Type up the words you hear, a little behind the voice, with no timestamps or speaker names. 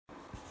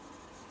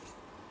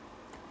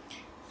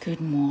Good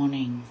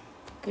morning.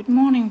 Good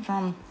morning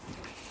from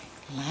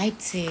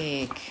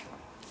Leipzig,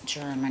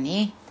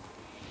 Germany.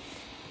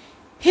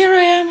 Here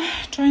I am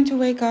trying to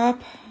wake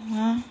up.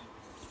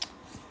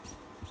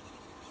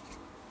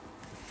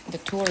 The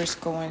tour is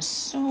going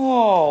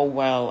so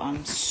well.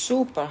 I'm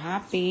super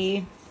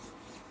happy,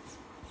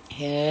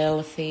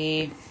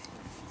 healthy,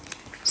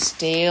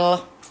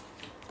 still,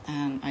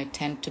 and I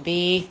tend to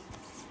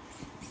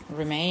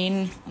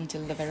remain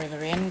until the very,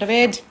 very end of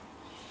it.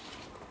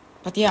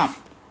 But yeah,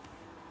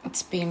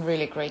 it's been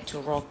really great to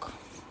rock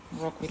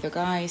with the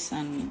guys,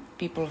 and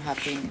people have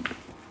been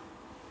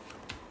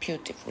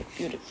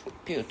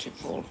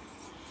beautiful.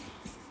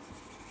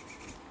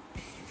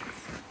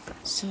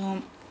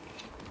 So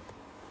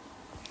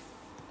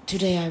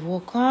today I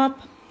woke up,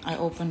 I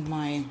opened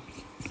my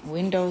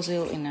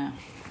windowsill in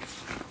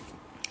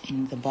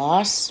the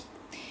bus,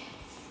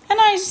 and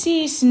I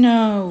see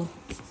snow.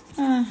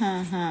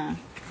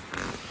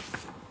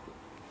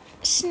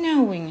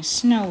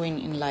 Snowing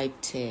in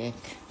Leipzig.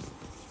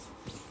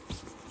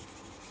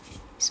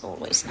 It's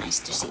always nice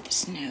to see the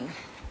snow.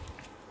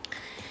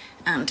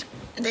 And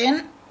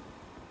then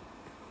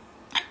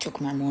I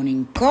took my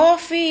morning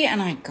coffee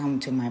and I come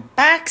to my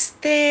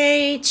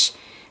backstage,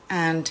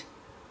 and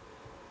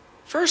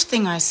first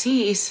thing I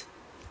see is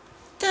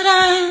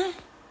ta-da!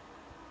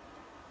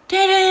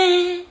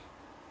 Ta-da!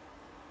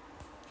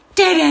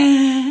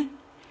 Ta-da!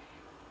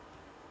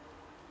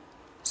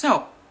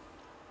 So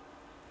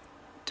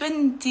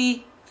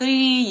 23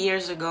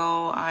 years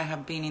ago, I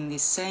have been in the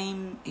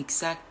same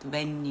exact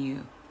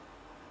venue.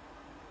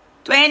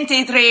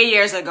 23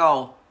 years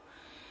ago!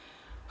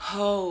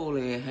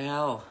 Holy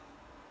hell.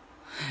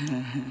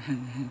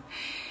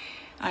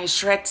 I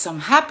shed some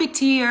happy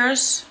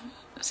tears,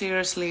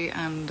 seriously,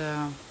 and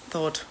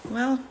thought,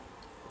 well,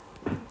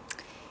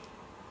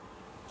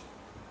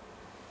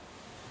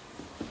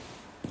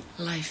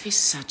 life is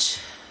such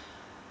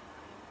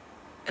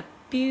a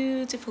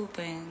beautiful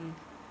thing.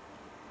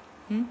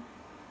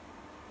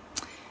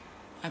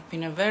 I've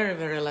been a very,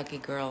 very lucky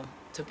girl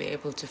to be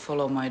able to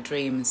follow my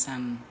dreams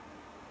and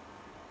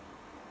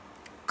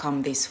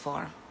come this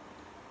far.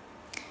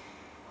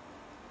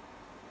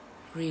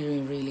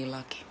 Really, really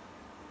lucky.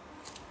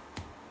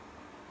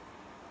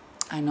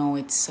 I know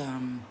it's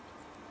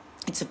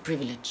a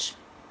privilege.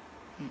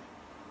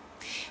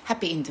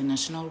 Happy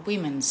International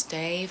Women's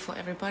Day for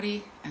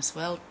everybody as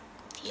well.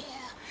 Yeah.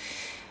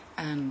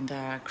 And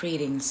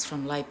greetings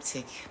from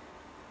Leipzig.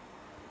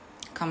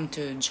 Come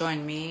to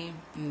join me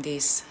in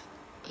this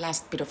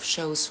last bit of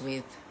shows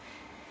with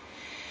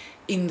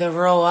In the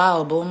Raw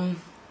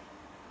album.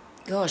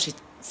 Gosh, it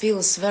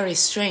feels very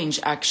strange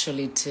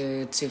actually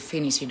to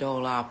finish it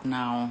all up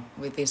now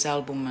with this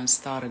album and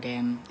start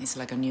again. It's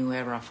like a new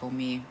era for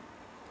me.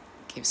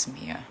 It gives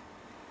me a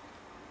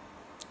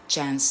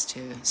chance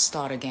to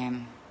start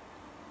again.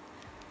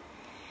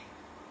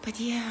 But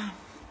yeah,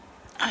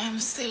 I am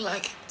still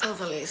like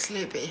totally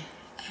sleepy.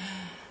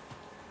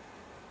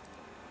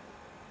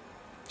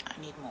 I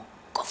need more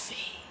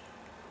coffee.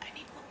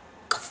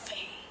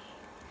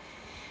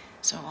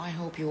 So I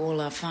hope you all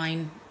are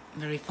fine,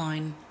 very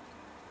fine.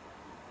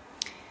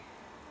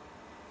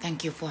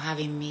 Thank you for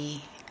having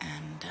me,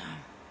 and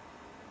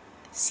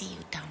see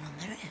you down on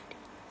the road.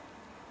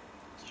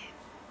 Yeah.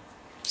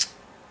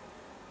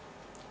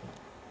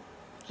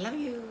 Love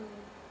you.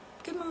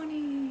 Good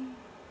morning.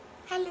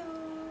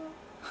 Hello.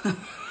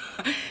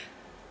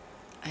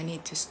 I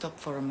need to stop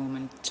for a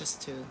moment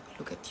just to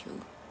look at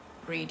you,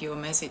 read your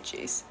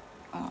messages.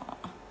 Oh,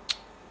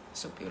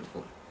 so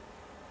beautiful.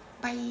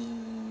 Bye.